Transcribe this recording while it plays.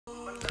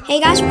Hey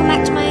guys, welcome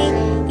back to my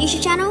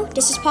YouTube channel.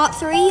 This is part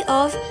 3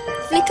 of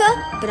Flicker,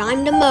 but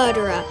I'm the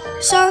murderer.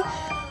 So,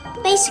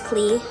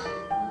 basically,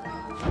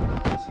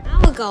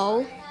 our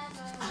goal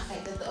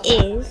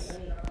is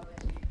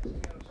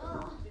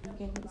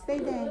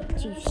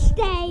to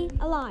stay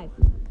alive.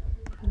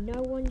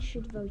 No one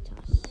should vote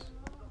us.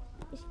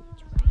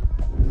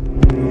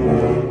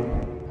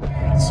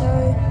 Right, so,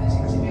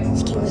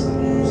 let's kill it.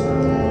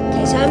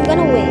 Okay, so I'm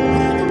gonna win.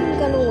 I think I'm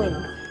gonna win.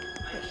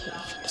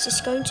 Okay, this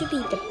is going to be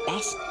the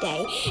best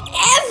day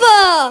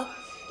ever!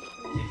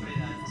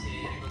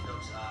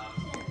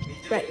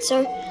 Right,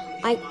 so,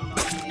 I'm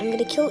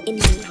gonna kill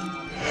Indy.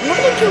 I'm not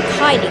gonna kill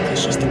Kylie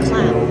because she's the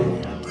clown.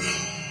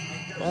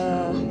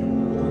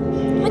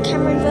 My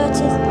camera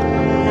inverted?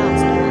 No,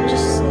 it's not. It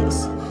just sits.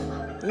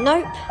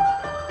 Nope.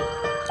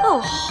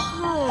 Oh,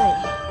 hi.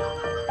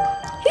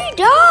 Who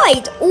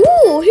died?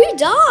 Ooh, who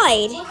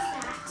died?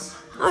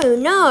 Oh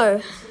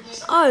no.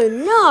 Oh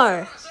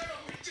no.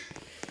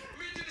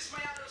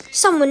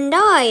 Someone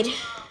died.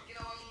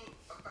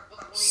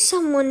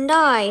 Someone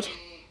died.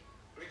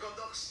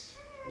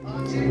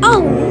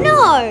 Oh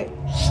no!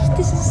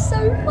 This is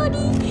so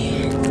funny.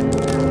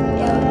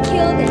 They'll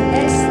kill the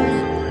Leslie.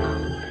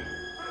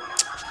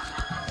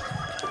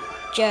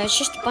 Yeah, it's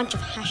just a bunch of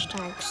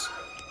hashtags.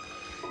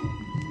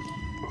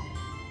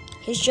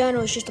 His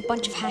journal is just a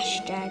bunch of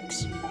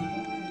hashtags.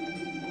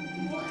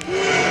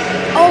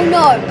 Oh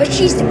no, but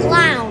she's the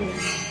clown.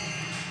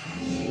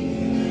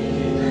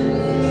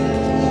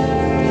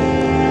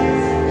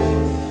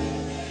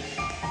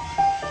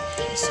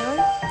 Okay, so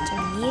it's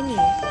only me and you.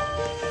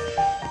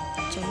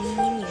 It's only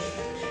me and you.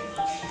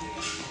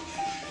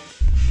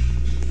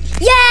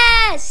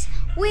 Yes!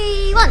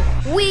 We won!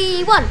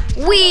 We won!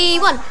 We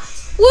won!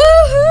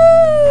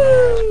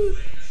 Woohoo!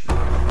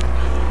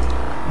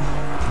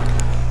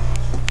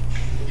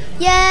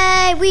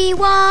 Yay, we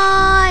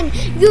won!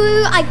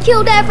 I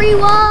killed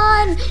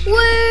everyone!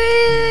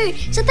 Woo!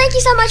 So thank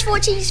you so much for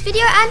watching this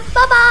video and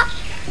bye-bye!